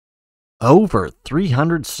Over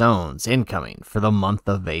 300 stones incoming for the month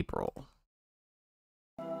of April.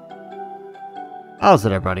 How's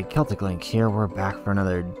it, everybody? Celtic Link here. We're back for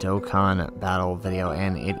another Dokkan battle video,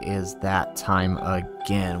 and it is that time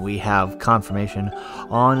again. We have confirmation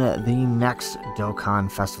on the next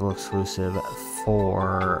Dokkan Festival exclusive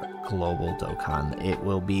for Global Dokkan. It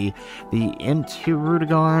will be the Into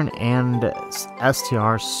Rudigarn and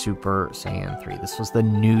STR Super Saiyan 3. This was the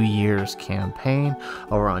New Year's campaign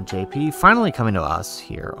over on JP, finally coming to us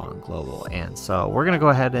here on Global. And so we're going to go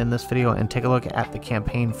ahead in this video and take a look at the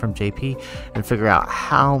campaign from JP and figure out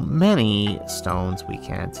how many stones we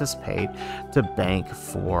can anticipate to bank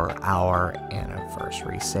for our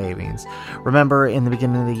anniversary savings. Remember, in the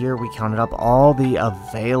beginning of the year, we counted up all the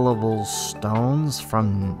available stones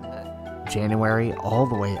from January all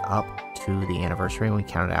the way up to the anniversary, and we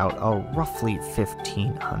counted out roughly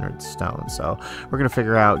 1,500 stones. So we're going to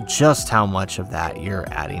figure out just how much of that you're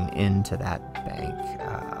adding into that bank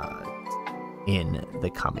in the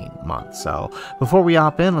coming month. So before we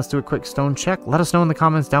hop in, let's do a quick stone check. Let us know in the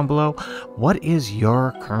comments down below, what is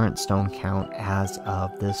your current stone count as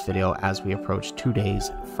of this video as we approach 2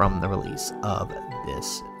 days from the release of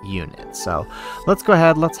this unit. So let's go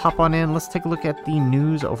ahead, let's hop on in, let's take a look at the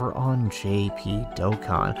news over on JP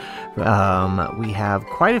Dokkan. We have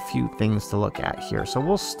quite a few things to look at here, so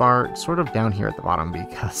we'll start sort of down here at the bottom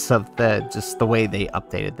because of just the way they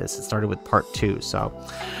updated this. It started with part 2. So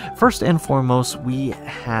first and foremost, we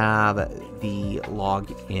have the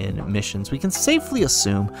login missions. We can safely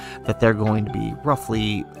assume that they're going to be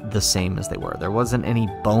roughly the same as they were. There wasn't any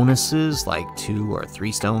bonuses like 2 or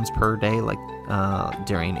 3 stones per day like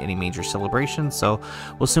during any major celebration, so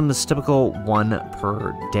we'll assume this typical 1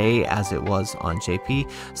 per day as it was on JP.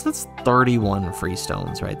 So that's 31 free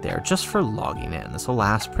stones right there just for logging in. This will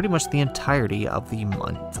last pretty much the entirety of the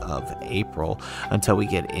month of April until we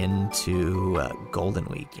get into Golden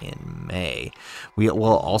Week in May. We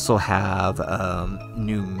will also have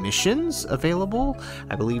new missions available.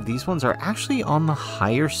 I believe these ones are actually on the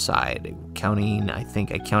higher side, counting, I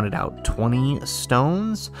think I counted out 20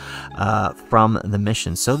 stones from the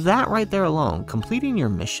missions. So that right there alone, completing your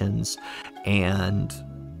missions and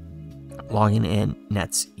logging in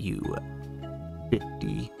nets you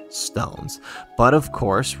 50 stones. But of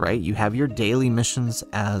course, right, you have your daily missions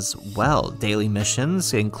as well. Daily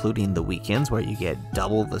missions, including the weekends where you get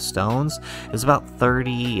double the stones, is about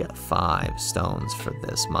 35 stones for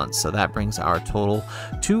this month. So that brings our total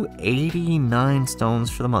to 89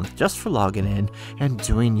 stones for the month just for logging in and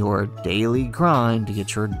doing your daily grind to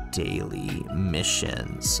get your daily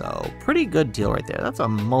missions. So pretty good deal right there. That's a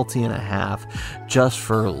multi-and-a-half just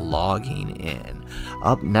for logging in.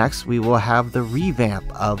 Up next, we will have the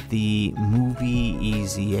revamp of the movie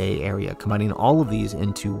EZA area, combining all of these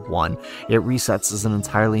into one. It resets as an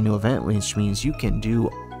entirely new event, which means you can do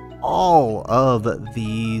all of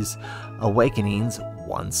these awakenings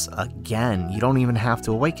once again. You don't even have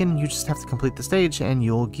to awaken, you just have to complete the stage and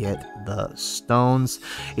you'll get the stones.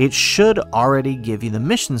 It should already give you the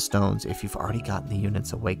mission stones if you've already gotten the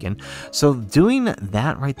units awakened. So doing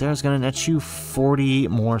that right there is going to net you 40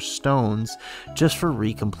 more stones just for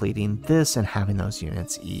recompleting this and having those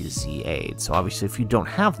units EZA'd. So obviously if you don't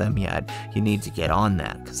have them yet, you need to get on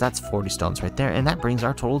that because that's 40 stones right there, and that brings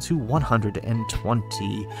our total to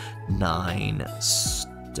 129 stones.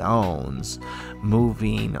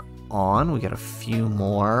 Moving on, we got a few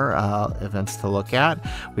more events to look at.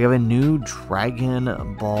 We have a new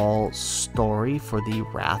Dragon Ball story for the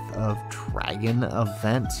Wrath of Dragon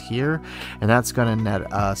event here, and that's going to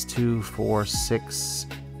net us 2, 4, 6,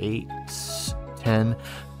 8, 10,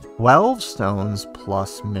 12 stones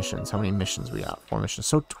plus missions. How many missions we got? 4 missions.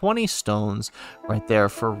 So 20 stones right there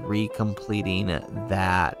for recompleting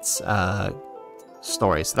that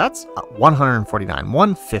story. So that's 149,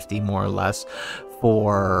 150 more or less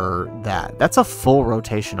for that. That's a full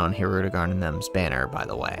rotation on Hirudegarn and them's banner, by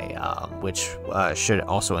the way, which should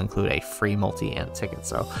also include a free multi-ant ticket.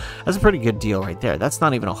 So that's a pretty good deal right there. That's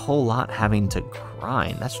not even a whole lot having to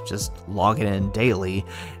grind. That's just logging in daily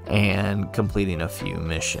and completing a few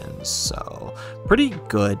missions. So pretty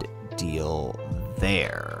good deal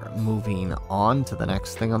there. Moving on to the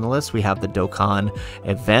next thing on the list, we have the Dokkan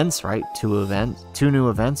events, right? 2 new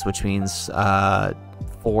events, which means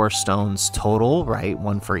 4 stones total, right?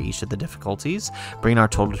 1 for each of the difficulties, bringing our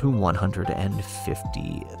total to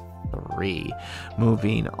 153 3.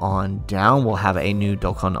 Moving on down, we'll have a new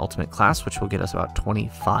Dokkan Ultimate class, which will get us about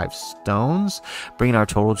 25 stones, bringing our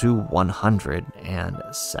total to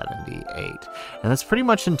 178. And that's pretty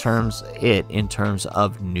much in terms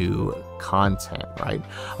of new content, right?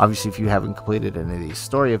 Obviously, if you haven't completed any of these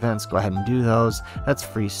story events, go ahead and do those. That's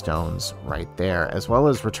free stones right there, as well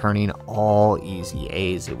as returning all easy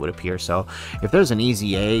A's, it would appear. So if there's an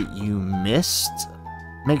easy A you missed,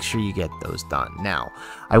 make sure you get those done. Now,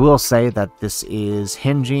 I will say that this is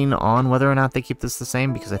hinging on whether or not they keep this the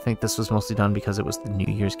same, because I think this was mostly done because it was the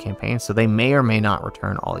New Year's campaign, so they may or may not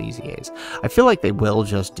return all easy A's. I feel like they will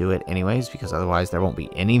just do it anyways, because otherwise there won't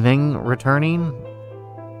be anything returning.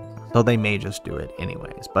 So they may just do it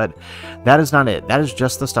anyways, but that is not it. That is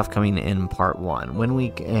just the stuff coming in part 1. When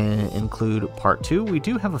we include part 2, we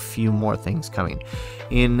do have a few more things coming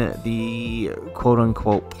in the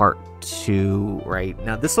quote-unquote part 2 right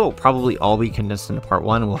now. This will probably all be condensed into part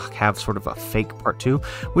 1. We'll have sort of a fake part 2,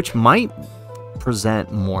 which might present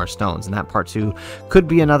more stones, and that part 2 could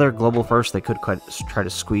be another global first. They could try to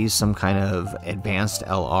squeeze some kind of advanced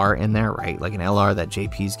LR in there, right? Like an LR that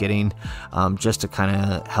JP's getting, just to kind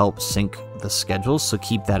of help sync the schedules, so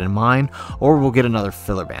keep that in mind. Or we'll get another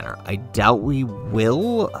filler banner. I doubt we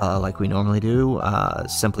will, like we normally do,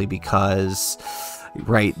 simply because,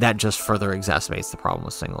 right, that just further exacerbates the problem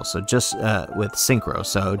with singles. So just with synchro,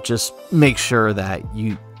 so just make sure that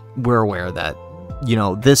we're aware that, you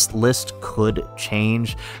know, this list could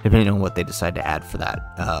change depending on what they decide to add for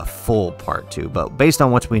that full part 2. But based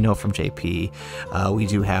on what we know from JP, we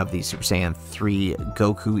do have the Super Saiyan 3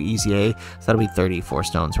 Goku Easy A, so that'll be 34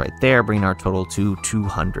 stones right there, bringing our total to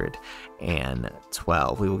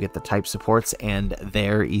 212. We will get the type supports and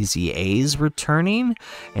their Easy A's returning,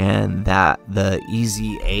 and that the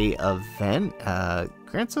Easy A event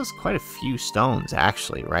grants us quite a few stones,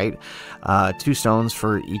 actually, right? 2 stones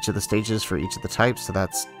for each of the stages for each of the types, so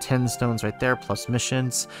that's 10 stones right there, plus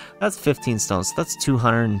missions. That's 15 stones, so that's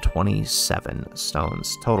 227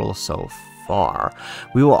 stones total so far.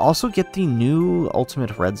 We will also get the new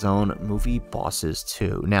Ultimate Red Zone movie bosses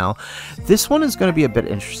too. Now, this one is going to be a bit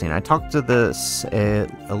interesting. I talked to this a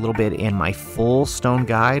little bit in my full stone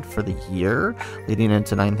guide for the year leading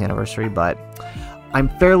into 9th anniversary, but I'm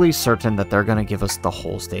fairly certain that they're going to give us the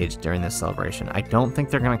whole stage during this celebration. I don't think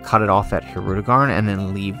they're going to cut it off at Hirudegarn and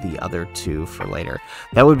then leave the other 2 for later.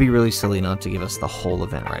 That would be really silly not to give us the whole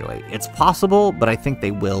event right away. It's possible, but I think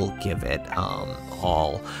they will give it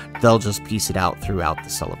all. They'll just piece it out throughout the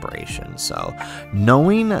celebration. So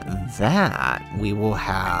knowing that, we will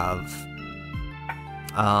have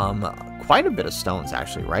quite a bit of stones,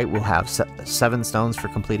 actually, right? We'll have 7 stones for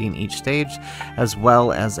completing each stage, as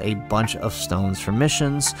well as a bunch of stones for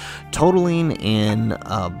missions, totaling in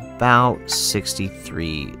about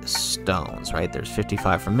 63 stones, right? There's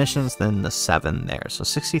 55 for missions, then the 7 there, so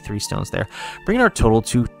 63 stones there, bringing our total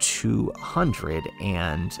to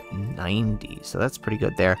 290, so that's pretty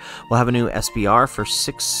good there. We'll have a new SBR for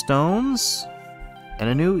 6 stones, and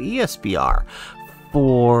a new ESBR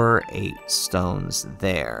for 8 stones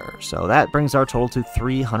there. So that brings our total to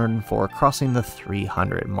 304, crossing the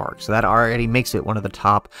 300 mark. So that already makes it one of the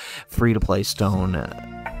top free-to-play stone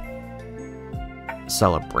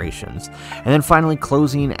celebrations. And then finally,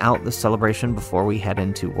 closing out the celebration before we head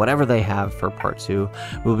into whatever they have for part 2,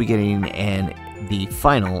 we'll be getting the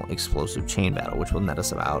final explosive chain battle, which will net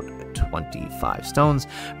us about 25 stones,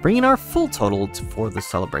 bringing our full total for the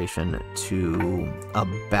celebration to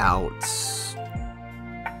about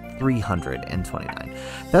 329.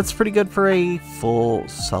 That's pretty good for a full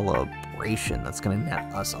celebration. That's going to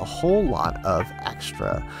net us a whole lot of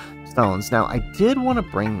extra stones. Now, I did want to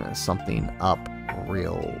bring something up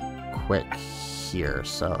real quick here,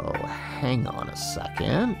 so hang on a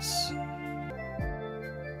second.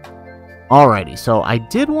 Alrighty, so I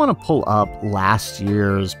did want to pull up last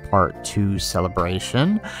year's Part 2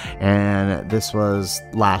 celebration, and this was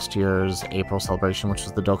last year's April celebration, which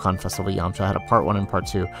was the Dokkan Festival Yamcha. I had a Part 1 and Part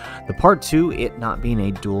 2. The Part 2, it not being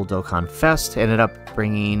a dual Dokkan Fest, ended up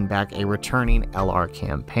bringing back a returning LR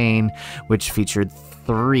campaign, which featured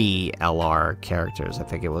 3 LR characters. I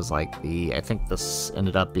think it was like I think this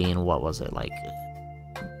ended up being, what was it, like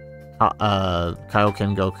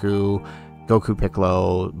Kaioken Goku, Goku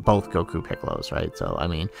Piccolo, both Goku Piccolos, right? So, I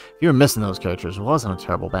mean, if you were missing those characters, it wasn't a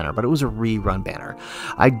terrible banner, but it was a rerun banner.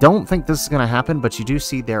 I don't think this is going to happen, but you do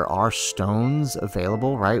see there are stones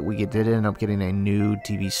available, right? We did end up getting a new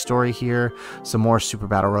TV story here, some more Super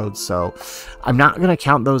Battle Roads, so I'm not going to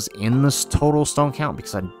count those in this total stone count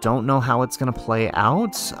because I don't know how it's going to play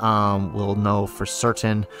out. We'll know for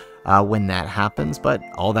certain when that happens, but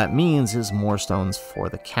all that means is more stones for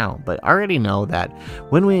the count. But I already know that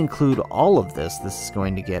when we include all of this, this is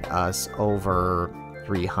going to get us over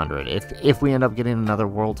 300. If we end up getting another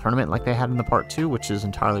world tournament like they had in the part 2, which is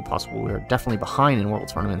entirely possible, we are definitely behind in world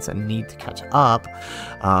tournaments and need to catch up,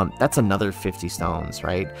 that's another 50 stones,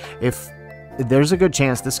 right? If there's a good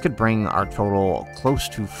chance this could bring our total close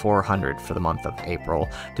to 400 for the month of April,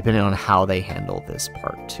 depending on how they handle this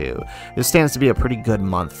part 2. This stands to be a pretty good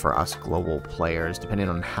month for us global players, depending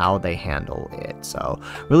on how they handle it. So,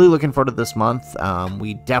 really looking forward to this month.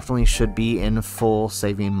 We definitely should be in full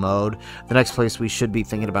saving mode. The next place we should be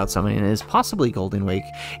thinking about summoning is possibly Golden Week.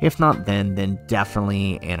 If not then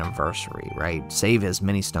definitely Anniversary, right? Save as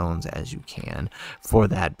many stones as you can for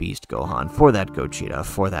that Beast Gohan, for that Gogeta,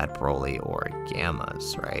 for that Broly, or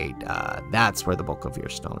Gammas, right? That's where the bulk of your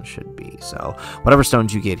stones should be. So whatever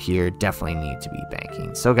stones you get here definitely need to be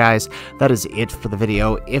banking. So guys, that is it for the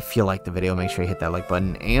video. If you like the video, make sure you hit that like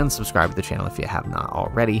button and subscribe to the channel if you have not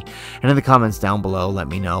already. And in the comments down below, let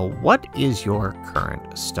me know, what is your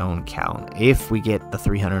current stone count? If we get the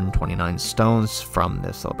 329 stones from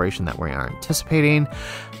this celebration that we are anticipating,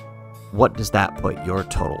 what does that put your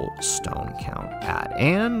total stone count at?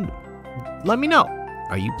 And let me know.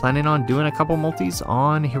 Are you planning on doing a couple multis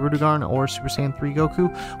on Hirudegarn or Super Saiyan 3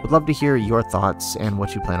 Goku? Would love to hear your thoughts and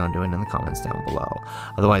what you plan on doing in the comments down below.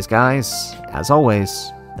 Otherwise, guys, as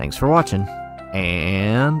always, thanks for watching,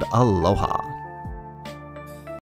 and aloha.